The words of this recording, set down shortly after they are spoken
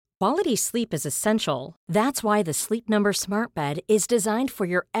Quality sleep is essential. That's why the Sleep Number Smart Bed is designed for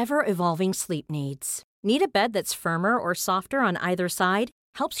your ever-evolving sleep needs. Need a bed that's firmer or softer on either side?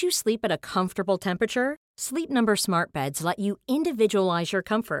 Helps you sleep at a comfortable temperature? Sleep Number Smart Beds let you individualize your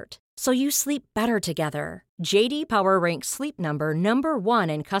comfort, so you sleep better together. J.D. Power ranks Sleep Number number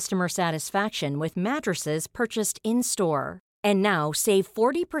one in customer satisfaction with mattresses purchased in-store. And now, save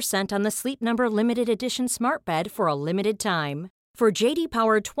 40% on the Sleep Number Limited Edition Smart Bed for a limited time. For J.D.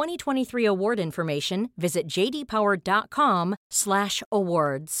 Power 2023 award information, visit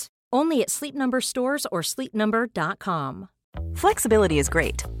jdpower.com/awards. Only at Sleep Number stores or sleepnumber.com. Flexibility is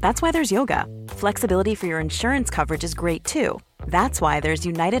great. That's why there's yoga. Flexibility for your insurance coverage is great too. That's why there's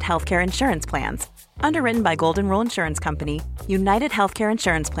United Healthcare Insurance Plans. Underwritten by Golden Rule Insurance Company, United Healthcare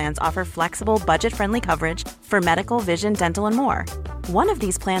Insurance Plans offer flexible, budget-friendly coverage for medical, vision, dental, and more. One of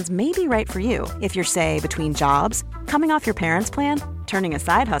these plans may be right for you if you're, say, between jobs, coming off your parents' plan, turning a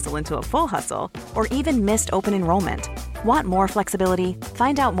side hustle into a full hustle, or even missed open enrollment. Want more flexibility?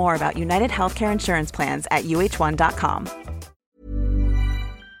 Find out more about United Healthcare Insurance Plans at uh1.com.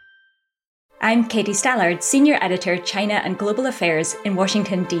 I'm Katie Stallard, Senior Editor, China and Global Affairs in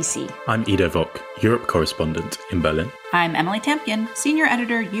Washington, D.C. I'm Ido Vok, Europe Correspondent in Berlin. I'm Emily Tampion, Senior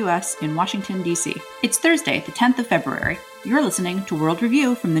Editor, U.S. in Washington, D.C. It's Thursday, the 10th of February. You're listening to World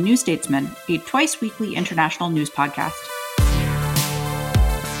Review from The New Statesman, a twice-weekly international news podcast.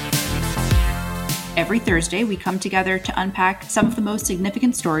 Every Thursday, we come together to unpack some of the most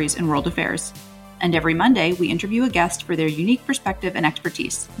significant stories in world affairs. And every Monday, we interview a guest for their unique perspective and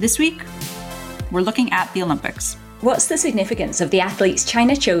expertise. This week, we're looking at the Olympics. What's the significance of the athletes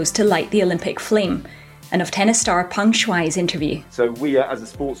China chose to light the Olympic flame? And of tennis star Peng Shuai's interview. So we, as a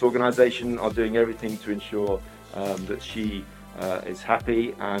sports organisation, are doing everything to ensure that she is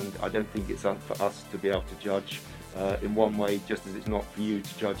happy, and I don't think it's up for us to be able to judge in one way, just as it's not for you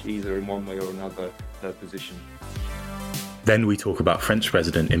to judge either in one way or another her position. Then we talk about French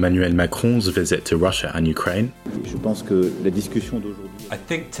President Emmanuel Macron's visit to Russia and Ukraine. I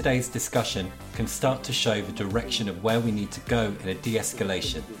think today's discussion can start to show the direction of where we need to go in a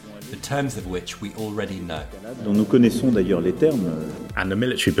de-escalation, the terms of which we already know. And the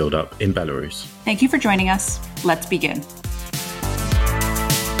military build-up in Belarus. Thank you for joining us. Let's begin.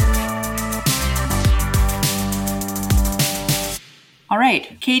 All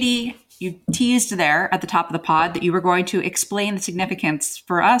right, Katie, you teased there at the top of the pod that you were going to explain the significance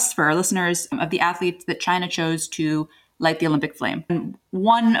for us, for our listeners, of the athletes that China chose to light the Olympic flame. And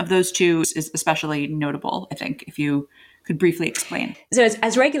one of those two is especially notable, I think, if you could briefly explain. So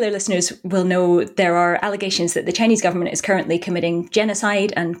as regular listeners will know, there are allegations that the Chinese government is currently committing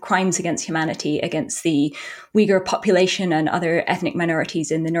genocide and crimes against humanity against the Uyghur population and other ethnic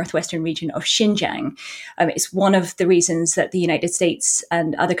minorities in the northwestern region of Xinjiang. It's one of the reasons that the United States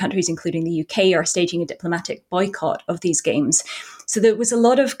and other countries, including the UK, are staging a diplomatic boycott of these games. So there was a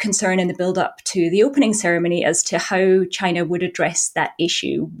lot of concern in the build-up to the opening ceremony as to how China would address that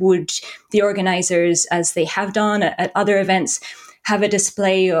issue. Would the organisers, as they have done at other events, have a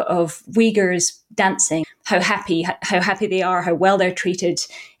display of Uyghurs dancing, how happy they are, how well they're treated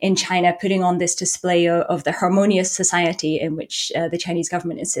in China, putting on this display of the harmonious society in which the Chinese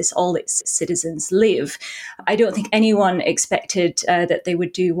government insists all its citizens live. I don't think anyone expected that they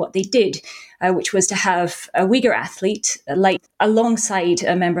would do what they did, which was to have a Uyghur athlete light alongside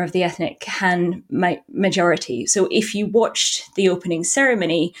a member of the ethnic Han majority. So if you watched the opening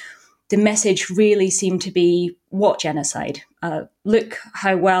ceremony, the message really seemed to be, what genocide? Look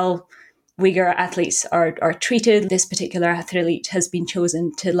how well Uyghur athletes are treated. This particular athlete has been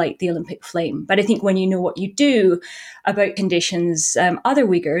chosen to light the Olympic flame. But I think when you know what you do about conditions other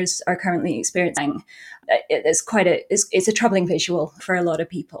Uyghurs are currently experiencing, it's a troubling visual for a lot of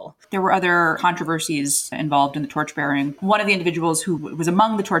people. There were other controversies involved in the torchbearing. One of the individuals who was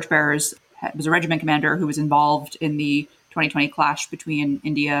among the torchbearers was a regiment commander who was involved in the 2020 clash between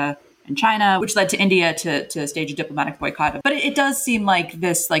India and China, which led to India to stage a diplomatic boycott. But it does seem like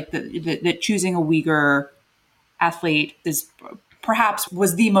this, like that choosing a Uyghur athlete was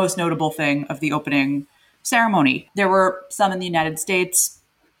the most notable thing of the opening ceremony. There were some in the United States,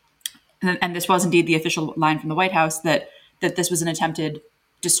 and this was indeed the official line from the White House, that this was an attempted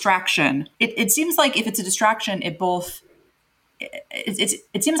distraction. It seems like if it's a distraction, it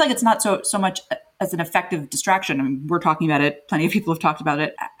seems like it's not so much as an effective distraction. I mean, we're talking about it. Plenty of people have talked about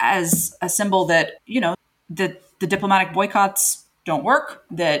it as a symbol that, that the diplomatic boycotts don't work,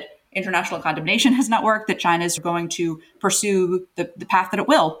 that international condemnation has not worked, that China is going to pursue the path that it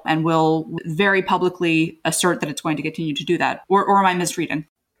will, and will very publicly assert that it's going to continue to do that. Or am I misreading?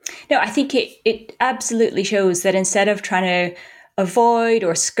 No, I think it absolutely shows that instead of trying to avoid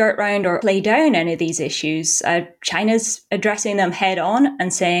or skirt round or play down any of these issues. China's addressing them head on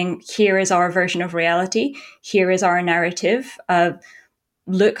and saying, here is our version of reality. Here is our narrative.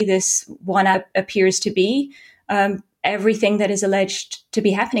 Look, this one appears to be. Everything that is alleged to be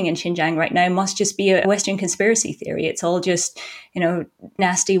happening in Xinjiang right now must just be a Western conspiracy theory. It's all just,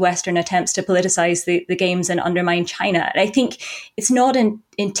 nasty Western attempts to politicize the games and undermine China. And I think it's not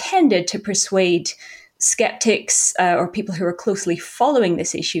intended to persuade skeptics or people who are closely following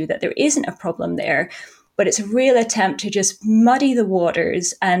this issue that there isn't a problem there, but it's a real attempt to just muddy the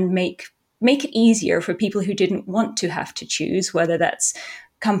waters and make it easier for people who didn't want to have to choose, whether that's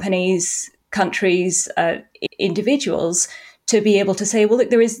companies, countries, individuals, to be able to say, well, look,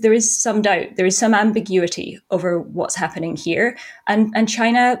 there is some doubt, there is some ambiguity over what's happening here. And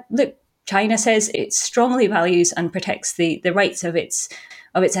China says it strongly values and protects the rights of its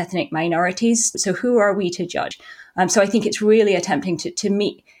ethnic minorities. So who are we to judge? So I think it's really attempting to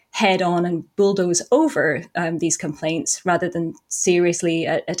meet head on and bulldoze over these complaints rather than seriously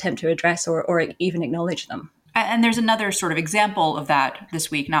attempt to address or even acknowledge them. And there's another sort of example of that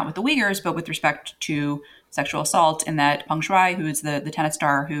this week, not with the Uyghurs, but with respect to sexual assault, in that Peng Shuai, who is the tennis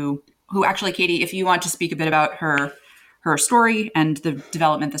star, who actually, Katie, if you want to speak a bit about her story and the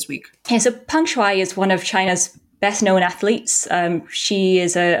development this week. Yeah, so Peng Shuai is one of China's best-known athletes. She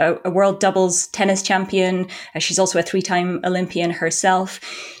is a world doubles tennis champion. She's also a 3-time Olympian herself.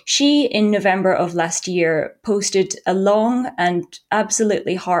 She, in November of last year, posted a long and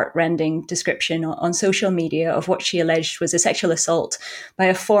absolutely heart-rending description on social media of what she alleged was a sexual assault by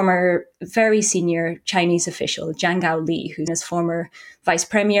a former very senior Chinese official, Zhang Gaoli, who's his former vice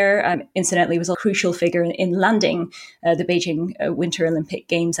premier, incidentally was a crucial figure in landing the Beijing Winter Olympic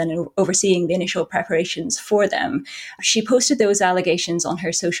Games and overseeing the initial preparations for them. She posted those allegations on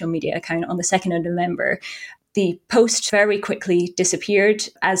her social media account on the 2nd of November. The post very quickly disappeared,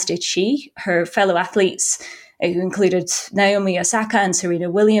 as did she. Her fellow athletes, who included Naomi Osaka and Serena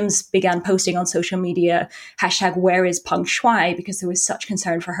Williams, began posting on social media #WhereIsPeng because there was such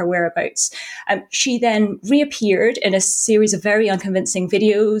concern for her whereabouts. She then reappeared in a series of very unconvincing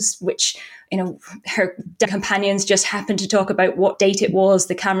videos, which her companions just happened to talk about what date it was.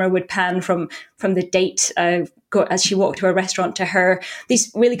 The camera would pan from the date as she walked to a restaurant to her.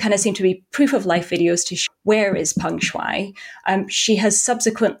 These really kind of seem to be proof of life videos to show where is Peng Shuai. She has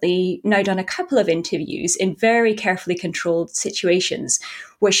subsequently now done a couple of interviews in very carefully controlled situations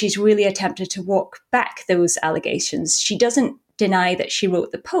where she's really attempted to walk back those allegations. She doesn't deny that she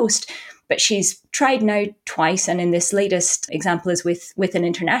wrote the post, but she's tried now twice, and in this latest example is with an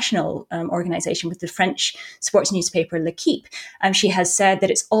international organization, with the French sports newspaper L'Equipe. She has said that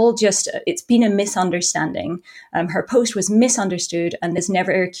it's been a misunderstanding. Her post was misunderstood and has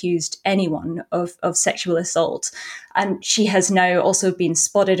never accused anyone of sexual assault. And she has now also been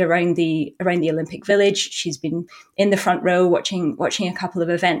spotted around the Olympic Village. She's been in the front row watching a couple of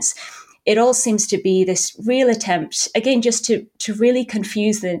events. It all seems to be this real attempt, again, just to really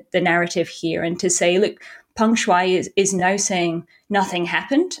confuse the narrative here and to say, look, Peng Shuai is now saying nothing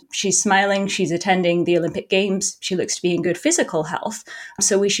happened. She's smiling. She's attending the Olympic Games. She looks to be in good physical health.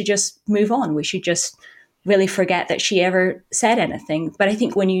 So we should just move on. We should just really forget that she ever said anything. But I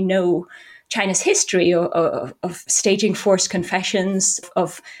think when you know China's history of staging forced confessions,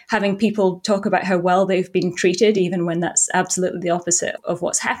 of having people talk about how well they've been treated, even when that's absolutely the opposite of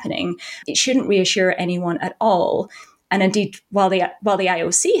what's happening, it shouldn't reassure anyone at all. And indeed, while the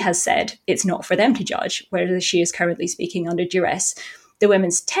IOC has said it's not for them to judge whether she is currently speaking under duress, the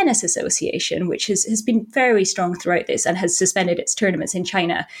Women's Tennis Association, which has been very strong throughout this and has suspended its tournaments in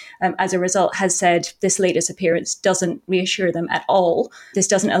China, as a result, has said this latest appearance doesn't reassure them at all. This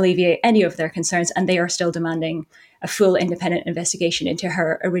doesn't alleviate any of their concerns, and they are still demanding a full independent investigation into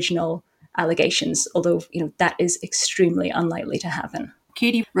her original allegations, although that is extremely unlikely to happen.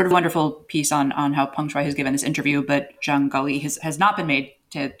 Katie wrote a wonderful piece on how Peng Shuai has given this interview, but Zhang Gaoli has not been made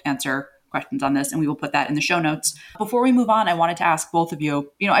to answer questions on this, and we will put that in the show notes. Before we move on, I wanted to ask both of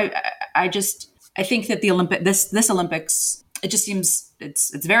you, I think that this Olympics, it just seems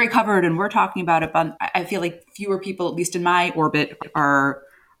it's very covered and we're talking about it, but I feel like fewer people, at least in my orbit, are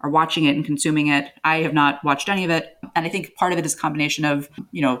watching it and consuming it. I have not watched any of it. And I think part of it is a combination of,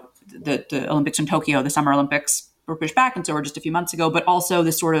 the Olympics in Tokyo, the Summer Olympics were pushed back, and so were just a few months ago, but also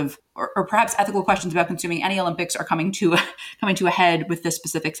this sort of, or perhaps ethical questions about consuming any Olympics are coming to a head with this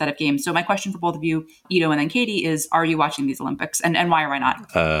specific set of games. So my question for both of you, Ido and then Katie, is, are you watching these Olympics, and why or why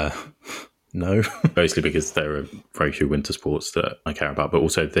not? No, mostly because there are very few winter sports that I care about, but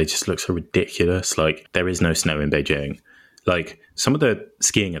also they just look so ridiculous. Like, there is no snow in Beijing. Like, some of the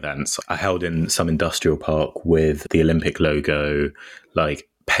skiing events are held in some industrial park with the Olympic logo, like,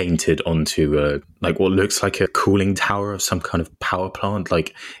 painted onto like what looks like a cooling tower of some kind of power plant.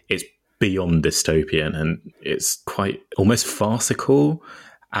 Like, it's beyond dystopian, and it's quite almost farcical.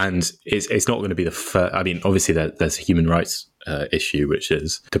 And it's not going to be the first. I mean, obviously there's a human rights issue, which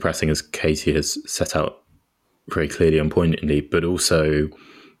is depressing, as Katie has set out very clearly and poignantly, but also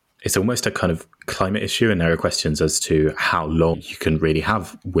it's almost a kind of climate issue. And there are questions as to how long you can really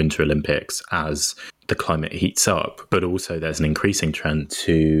have Winter Olympics as the climate heats up. But also there's an increasing trend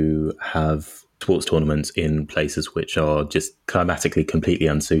to have sports tournaments in places which are just climatically completely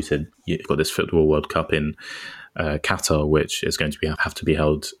unsuited. You've got this Football World Cup in Qatar, which is going to have to be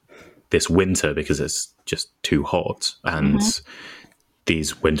held this winter because it's just too hot. And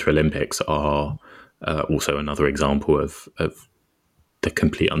these Winter Olympics are also another example of the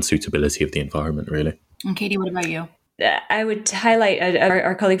complete unsuitability of the environment, really. And Katie, what about you? I would highlight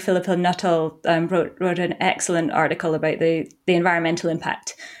our colleague Philippa Nuttall wrote an excellent article about the environmental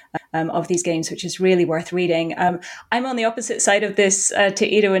impact of these games, which is really worth reading. I'm on the opposite side of this to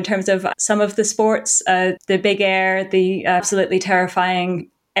Ido in terms of some of the sports, the big air, the absolutely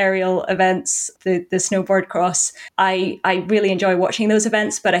terrifying aerial events, the snowboard cross. I really enjoy watching those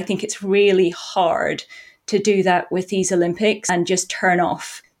events, but I think it's really hard to do that with these Olympics and just turn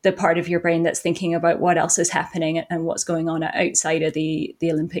off the part of your brain that's thinking about what else is happening and what's going on outside of the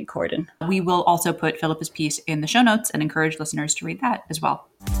Olympic cordon. We will also put Philippa's piece in the show notes and encourage listeners to read that as well.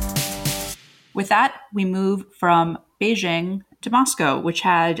 With that, we move from Beijing to Moscow, which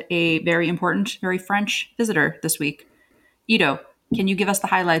had a very important, very French visitor this week. Ido, can you give us the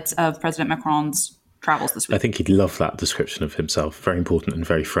highlights of President Macron's travels this week? I think he'd love that description of himself. Very important and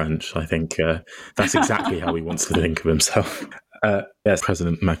very French. I think that's exactly how he wants to think of himself. Yes,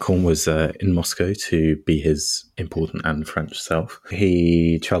 President Macron was in Moscow to be his important and French self.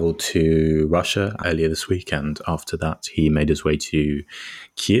 He travelled to Russia earlier this week, and after that he made his way to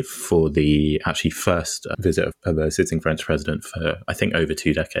Kiev for the actually first visit of a sitting French president for, I think, over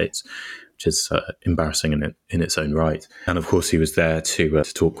 2 decades, which is embarrassing in its own right. And of course he was there to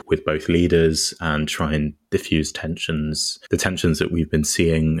talk with both leaders and try and diffuse tensions, the tensions that we've been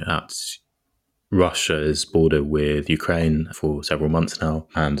seeing at Russia's border with Ukraine for several months now,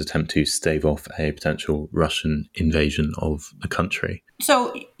 and attempt to stave off a potential Russian invasion of the country.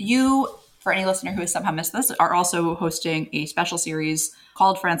 So you, for any listener who has somehow missed this, are also hosting a special series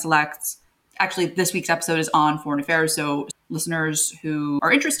called France Elects. Actually, this week's episode is on foreign affairs, so listeners who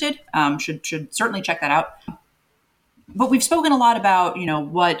are interested should certainly check that out. But we've spoken a lot about,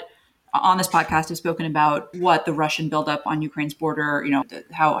 what on this podcast have spoken about what the Russian buildup on Ukraine's border,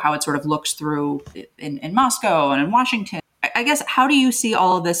 how it sort of looks through in Moscow and in Washington. I guess, how do you see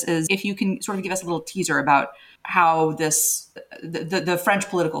all of this as, if you can sort of give us a little teaser about how the French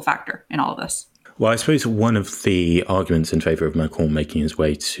political factor in all of this? Well, I suppose one of the arguments in favour of Macron making his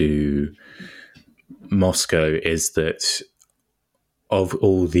way to Moscow is that of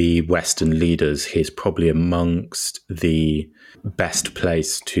all the Western leaders, he's probably amongst the best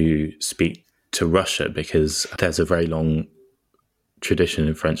place to speak to Russia, because there's a very long tradition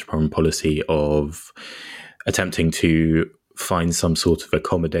in French foreign policy of attempting to find some sort of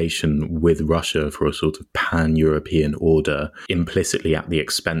accommodation with Russia for a sort of pan-European order, implicitly at the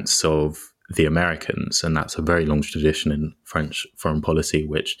expense of the Americans. And that's a very long tradition in French foreign policy,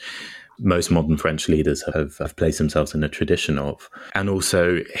 which most modern French leaders have placed themselves in a tradition of. And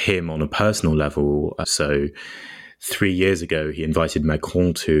also him on a personal level. So 3 years ago, he invited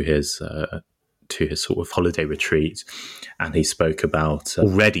Macron to his sort of holiday retreat. And he spoke about,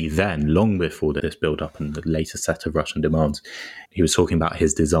 already then, long before this build-up and the latest set of Russian demands, he was talking about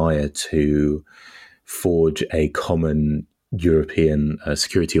his desire to forge a common European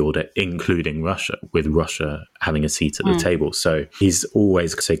security order, including Russia, with Russia having a seat at the table. So he's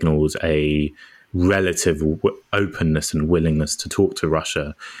always signaled a relative openness and willingness to talk to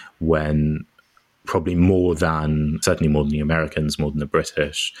Russia, when probably certainly more than the Americans, more than the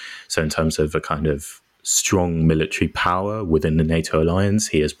British. So in terms of a kind of strong military power within the NATO alliance,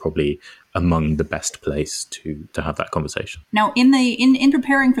 he is probably among the best place to have that conversation. Now, in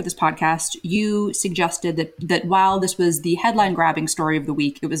preparing for this podcast, you suggested that while this was the headline-grabbing story of the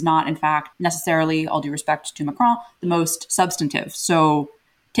week, it was not, in fact, necessarily, all due respect to Macron, the most substantive. So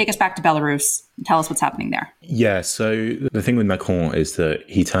take us back to Belarus and tell us what's happening there. Yeah, so the thing with Macron is that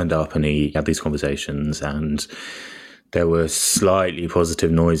he turned up and he had these conversations, and there were slightly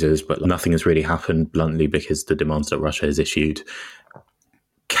positive noises, but nothing has really happened, bluntly, because the demands that Russia has issued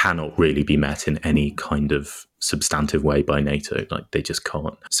cannot really be met in any kind of substantive way by NATO. Like, they just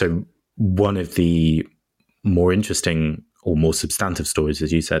can't. So one of the more interesting or more substantive stories,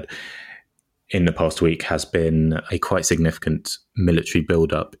 as you said, in the past week has been a quite significant military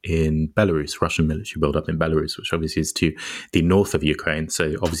buildup in Belarus, Russian military buildup in Belarus, which obviously is to the north of Ukraine.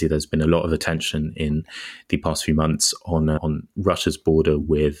 So obviously there's been a lot of attention in the past few months on Russia's border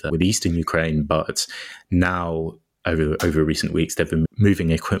with eastern Ukraine, but now over recent weeks they've been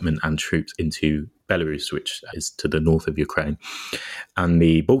moving equipment and troops into Belarus, which is to the north of Ukraine. And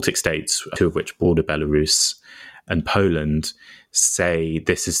the Baltic states, two of which border Belarus, and Poland, say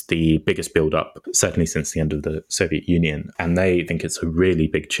this is the biggest build-up, certainly since the end of the Soviet Union. And they think it's a really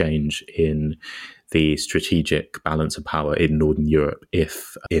big change in the strategic balance of power in Northern Europe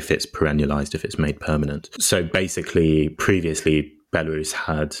if it's perennialized, if it's made permanent. So basically, previously, Belarus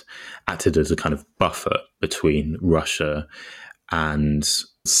had acted as a kind of buffer between Russia and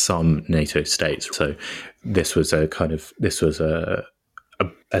some NATO states. So this was a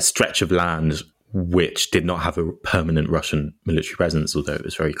stretch of land which did not have a permanent Russian military presence, although it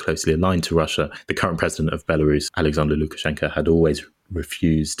was very closely aligned to Russia. The current president of Belarus, Alexander Lukashenko, had always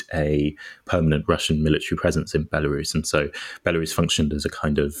refused a permanent Russian military presence in Belarus. And so Belarus functioned as a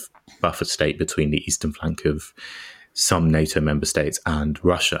kind of buffer state between the eastern flank of some NATO member states and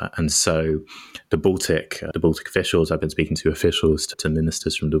Russia. And so the Baltic officials, I've been speaking to officials, to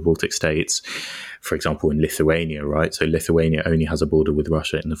ministers from the Baltic states, for example, in Lithuania, right? So Lithuania only has a border with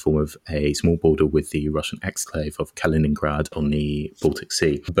Russia in the form of a small border with the Russian exclave of Kaliningrad on the Baltic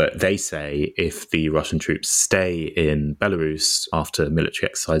Sea. But they say if the Russian troops stay in Belarus after military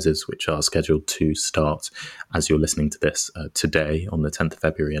exercises, which are scheduled to start, as you're listening to this, today on the 10th of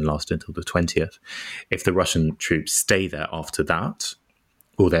February and last until the 20th, if the Russian troops stay there after that,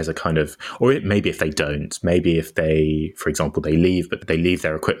 or there's a kind of, or maybe if they don't, maybe if they, for example, they leave, but they leave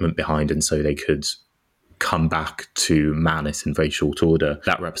their equipment behind and so they could come back to Manus in very short order,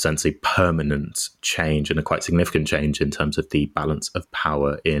 that represents a permanent change and a quite significant change in terms of the balance of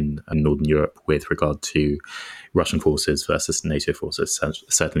power in Northern Europe with regard to Russian forces versus NATO forces,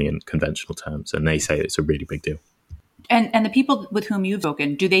 certainly in conventional terms. And they say it's a really big deal. And the people with whom you've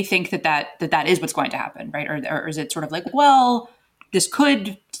spoken, do they think that is what's going to happen, right? Or is it sort of like, well, this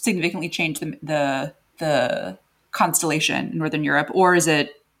could significantly change the constellation in Northern Europe, or is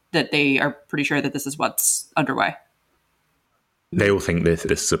it that they are pretty sure that this is what's underway? They all think this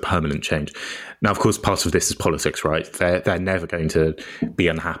is a permanent change. Now, of course, part of this is politics, right? They're never going to be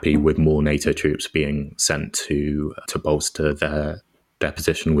unhappy with more NATO troops being sent to bolster their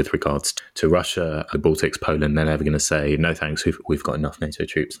position with regards to Russia, the Baltics, Poland. They're never going to say, no thanks, we've got enough NATO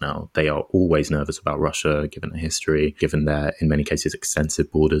troops now. They are always nervous about Russia, given their history, given their, in many cases,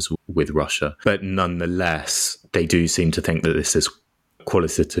 extensive borders with Russia. But nonetheless, they do seem to think that this is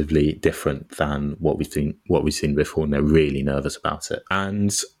qualitatively different than what we've seen before, and they're really nervous about it.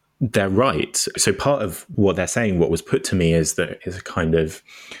 And they're right. So part of what they're saying, what was put to me, is that it's a kind of,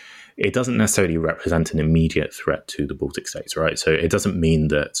 it doesn't necessarily represent an immediate threat to the Baltic states, right? So it doesn't mean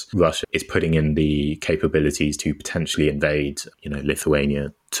that Russia is putting in the capabilities to potentially invade,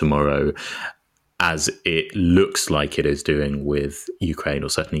 Lithuania tomorrow, as it looks like it is doing with Ukraine, or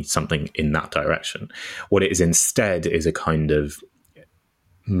certainly something in that direction. What it is instead is a kind of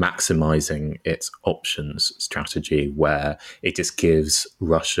maximizing its options strategy, where it just gives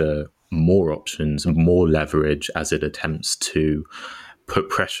Russia more options, more leverage as it attempts to put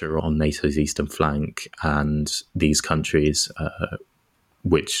pressure on NATO's eastern flank and these countries,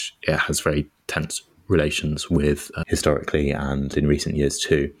 which it has very tense relations with historically and in recent years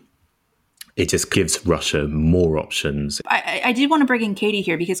too. It just gives Russia more options. I did want to bring in Katie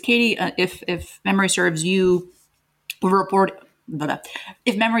here, because Katie, if memory serves, you were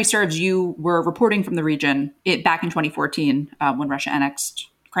if memory serves, you were reporting from the region back in 2014 when Russia annexed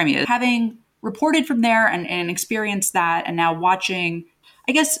Crimea. Having reported from there and experienced that, and now watching,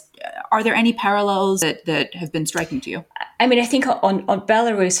 I guess, are there any parallels that have been striking to you? I mean, I think on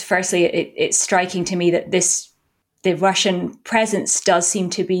Belarus, firstly, it's striking to me that the Russian presence does seem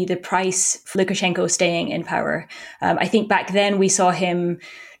to be the price for Lukashenko staying in power. I think back then we saw him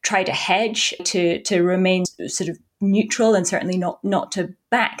try to hedge to remain sort of neutral and certainly not to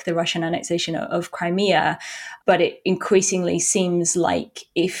back the Russian annexation of Crimea. But it increasingly seems like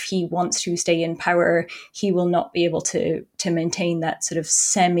if he wants to stay in power, he will not be able to maintain that sort of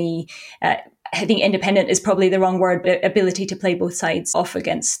I think independent is probably the wrong word, but ability to play both sides off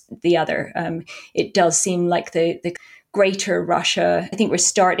against the other. It does seem like the greater Russia, I think we're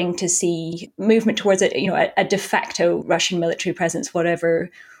starting to see movement towards a de facto Russian military presence,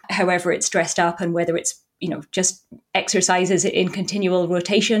 however it's dressed up, and whether it's just exercises in continual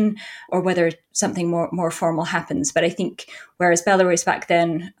rotation, or whether something more formal happens. But I think whereas Belarus back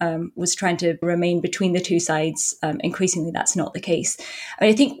then was trying to remain between the two sides, increasingly that's not the case.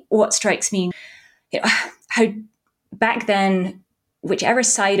 I think what strikes me, how back then, whichever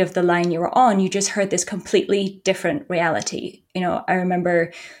side of the line you were on, you just heard this completely different reality. I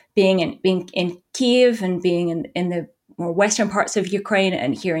remember being in Kyiv and being in the more western parts of Ukraine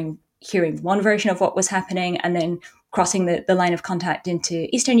and hearing one version of what was happening, and then crossing the line of contact into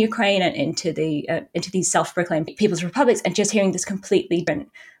eastern Ukraine and into these self-proclaimed People's Republics, and just hearing this completely different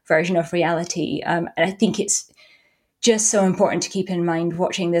version of reality. And I think it's just so important to keep in mind,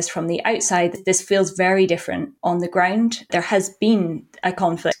 watching this from the outside, that this feels very different on the ground. There has been a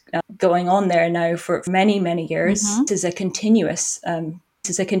conflict going on there now for many, many years. Mm-hmm. This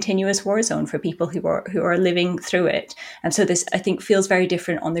is a continuous war zone for people who are living through it. And so this, I think, feels very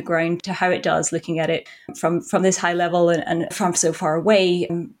different on the ground to how it does looking at it from this high level and from so far away.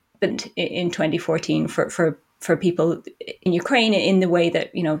 But in 2014 for people in Ukraine, in the way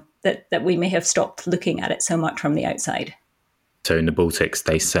that, that we may have stopped looking at it so much from the outside. So in the Baltics,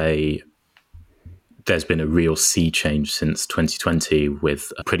 they say there's been a real sea change since 2020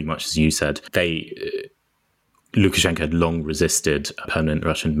 with pretty much, as you said, Lukashenko had long resisted a permanent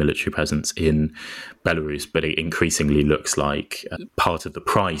Russian military presence in Belarus, but it increasingly looks like part of the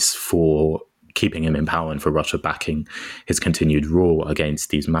price for keeping him in power and for Russia backing his continued war against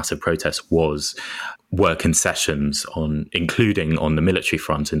these massive protests were concessions including on the military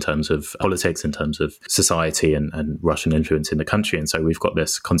front in terms of politics, in terms of society and Russian influence in the country. And so we've got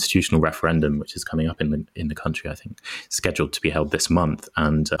this constitutional referendum, which is coming up in the country, I think, scheduled to be held this month.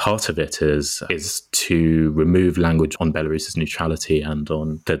 And part of it is to remove language on Belarus's neutrality and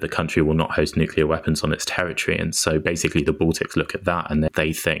on that the country will not host nuclear weapons on its territory. And so basically the Baltics look at that and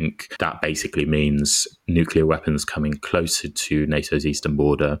they think that basically means nuclear weapons coming closer to NATO's eastern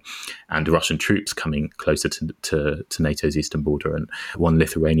border and Russian troops coming closer to NATO's eastern border. And one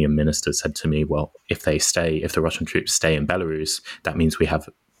Lithuanian minister said to me, well, if the Russian troops stay in Belarus, that means we have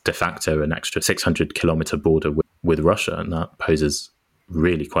de facto an extra 600-kilometer border with Russia. And that poses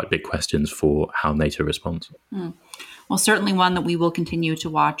really quite big questions for how NATO responds. Well, certainly one that we will continue to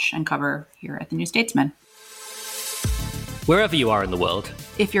watch and cover here at The New Statesman. Wherever you are in the world,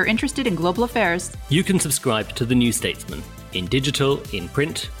 if you're interested in global affairs, you can subscribe to The New Statesman in digital, in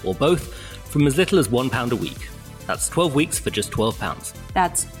print, or both, from as little as £1 a week. That's 12 weeks for just £12.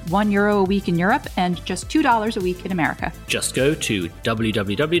 That's €1 a week in Europe and just $2 a week in America. Just go to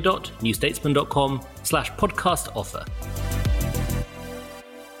www.newstatesman.com/podcast offer.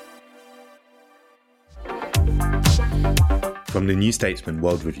 From the New Statesman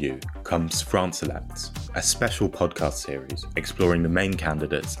World Review comes France Elects, a special podcast series exploring the main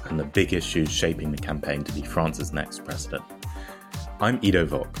candidates and the big issues shaping the campaign to be France's next president. I'm Ido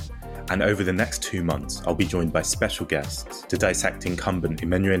Vock, and over the next 2 months, I'll be joined by special guests to dissect incumbent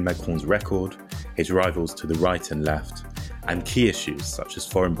Emmanuel Macron's record, his rivals to the right and left, and key issues such as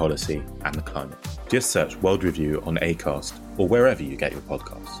foreign policy and the climate. Just search World Review on Acast or wherever you get your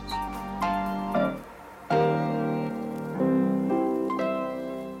podcasts.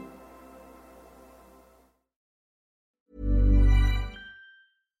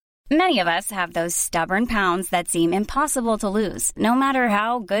 Many of us have those stubborn pounds that seem impossible to lose, no matter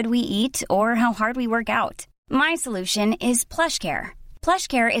how good we eat or how hard we work out. My solution is PlushCare.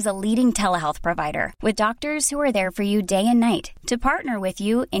 PlushCare is a leading telehealth provider with doctors who are there for you day and night to partner with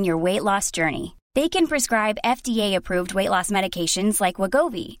you in your weight loss journey. They can prescribe FDA-approved weight loss medications like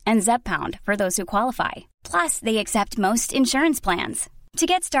Wegovy and Zepbound for those who qualify. Plus, they accept most insurance plans. To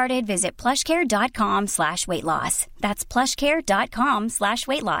get started, visit plushcare.com/weightloss. That's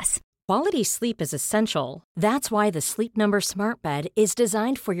plushcare.com/weightloss. Quality sleep is essential. That's why the Sleep Number Smart Bed is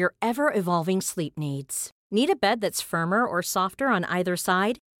designed for your ever-evolving sleep needs. Need a bed that's firmer or softer on either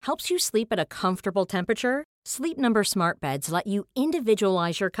side? Helps you sleep at a comfortable temperature? Sleep Number Smart Beds let you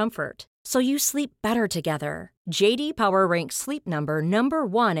individualize your comfort, so you sleep better together. J.D. Power ranks Sleep Number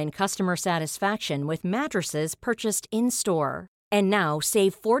 #1 in customer satisfaction with mattresses purchased in-store. And now,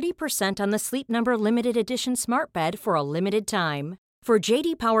 save 40% on the Sleep Number Limited Edition Smart Bed for a limited time. For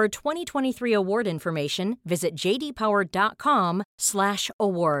J.D. Power 2023 award information, visit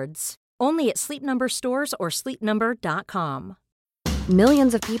jdpower.com/awards. Only at Sleep Number stores or sleepnumber.com.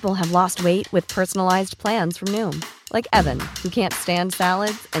 Millions of people have lost weight with personalized plans from Noom. Like Evan, who can't stand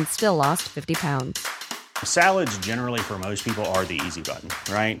salads and still lost 50 pounds. Salads generally for most people are the easy button,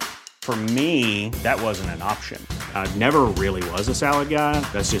 right? For me, that wasn't an option. I never really was a salad guy.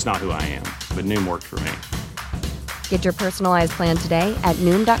 That's just not who I am. But Noom worked for me. Get your personalized plan today at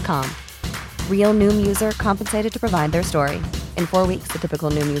Noom.com. Real Noom user compensated to provide their story. In 4 weeks, the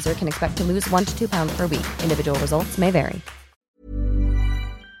typical Noom user can expect to lose 1 to 2 pounds per week. Individual results may vary.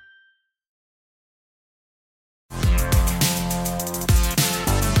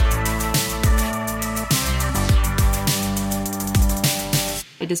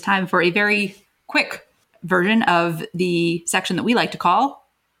 It is time for a very quick version of the section that we like to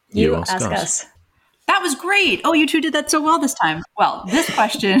call You Ask Us. That was great. Oh, you two did that so well this time. Well, this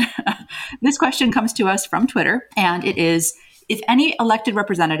question comes to us from Twitter, and it is, if any elected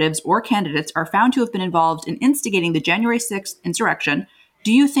representatives or candidates are found to have been involved in instigating the January 6th insurrection,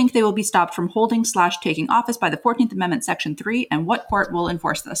 do you think they will be stopped from holding/taking office by the 14th Amendment, Section 3, and what court will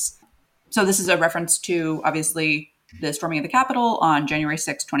enforce this? So this is a reference to, obviously, the storming of the Capitol on January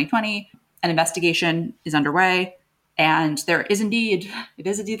 6, 2020. An investigation is underway. And it is indeed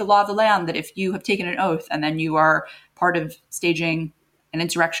the law of the land that if you have taken an oath and then you are part of staging an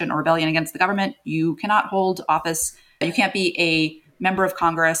insurrection or rebellion against the government, you cannot hold office. You can't be a member of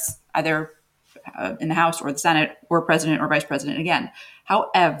Congress, either in the House or the Senate, or president or vice president again.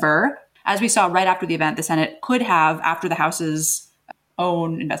 However, as we saw right after the event, the Senate could have, after the House's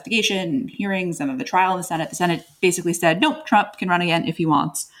own investigation, hearings, and then the trial in the Senate basically said, nope, Trump can run again if he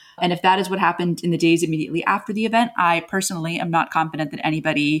wants. And if that is what happened in the days immediately after the event, I personally am not confident that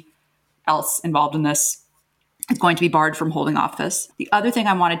anybody else involved in this is going to be barred from holding office. The other thing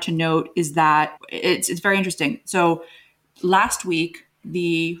I wanted to note is that it's very interesting. So last week,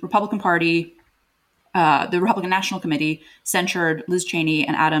 the Republican Party, the Republican National Committee censured Liz Cheney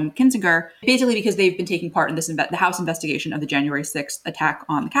and Adam Kinzinger, basically because they've been taking part in the House investigation of the January 6th attack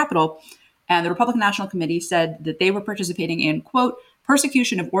on the Capitol. And the Republican National Committee said that they were participating in, quote,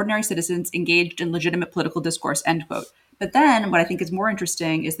 persecution of ordinary citizens engaged in legitimate political discourse, end quote. But then what I think is more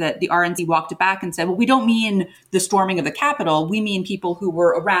interesting is that the RNC walked it back and said, well, we don't mean the storming of the Capitol. We mean people who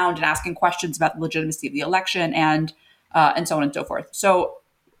were around and asking questions about the legitimacy of the election and so on and so forth. So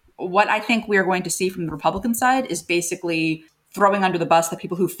what I think we are going to see from the Republican side is basically throwing under the bus the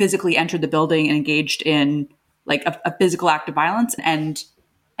people who physically entered the building and engaged in like a physical act of violence and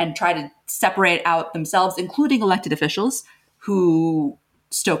try to separate out themselves, including elected officials, who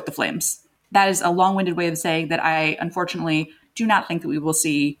stoke the flames. That is a long-winded way of saying that I, unfortunately, do not think that we will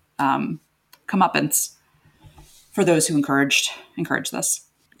see comeuppance for those who encouraged this.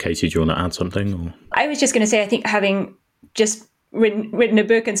 Katie, do you want to add something? Or? I was just going to say, I think having just written a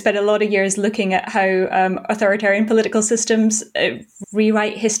book and spent a lot of years looking at how authoritarian political systems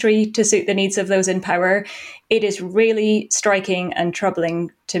rewrite history to suit the needs of those in power, it is really striking and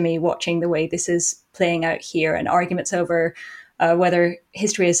troubling to me watching the way this is playing out here, and arguments over whether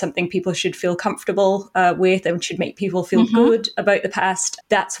history is something people should feel comfortable with and should make people feel good about the past.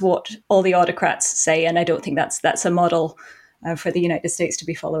 That's what all the autocrats say, and I don't think that's a model for the United States to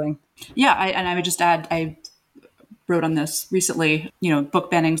be following. Yeah, I would just add, I wrote on this recently, book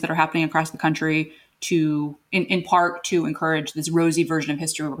bannings that are happening across the country to, in part, to encourage this rosy version of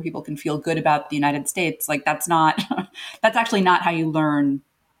history where people can feel good about the United States. Like that's actually not how you learn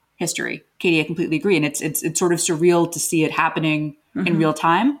history. Katie, I completely agree. And it's sort of surreal to see it happening in real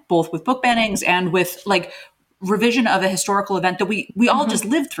time, both with book bannings and with like revision of a historical event that we all just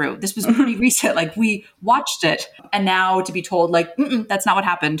lived through. This was pretty recent. Like we watched it, and now to be told like, that's not what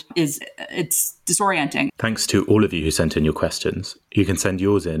happened it's disorienting. Thanks to all of you who sent in your questions. You can send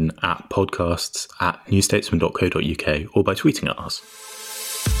yours in at podcasts@newstatesman.co.uk or by tweeting at us.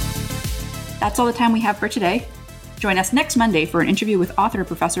 That's all the time we have for today. Join us next Monday for an interview with author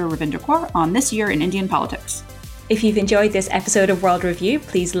Professor Ravinder Kaur on This Year in Indian Politics. If you've enjoyed this episode of World Review,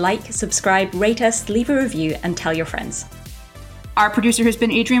 please like, subscribe, rate us, leave a review, and tell your friends. Our producer has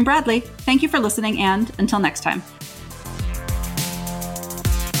been Adrian Bradley. Thank you for listening, and until next time.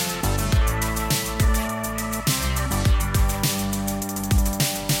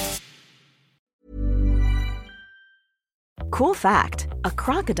 Cool fact, a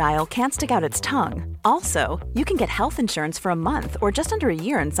crocodile can't stick out its tongue. Also, you can get health insurance for a month or just under a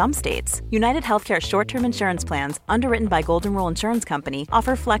year in some states. United Healthcare short-term insurance plans, underwritten by Golden Rule Insurance Company,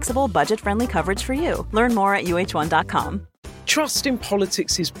 offer flexible, budget-friendly coverage for you. Learn more at uh1.com. Trust in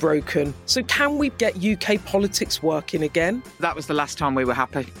politics is broken, so can we get UK politics working again? That was the last time we were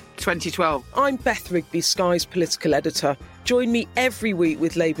happy. 2012. I'm Beth Rigby, Sky's political editor. Join me every week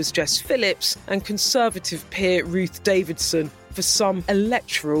with Labour's Jess Phillips and Conservative peer Ruth Davidson for some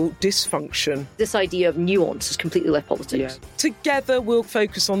electoral dysfunction. This idea of nuance is completely left politics. Yeah. Together we'll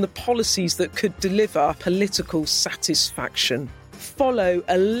focus on the policies that could deliver political satisfaction. Follow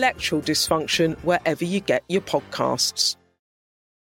Electoral Dysfunction wherever you get your podcasts.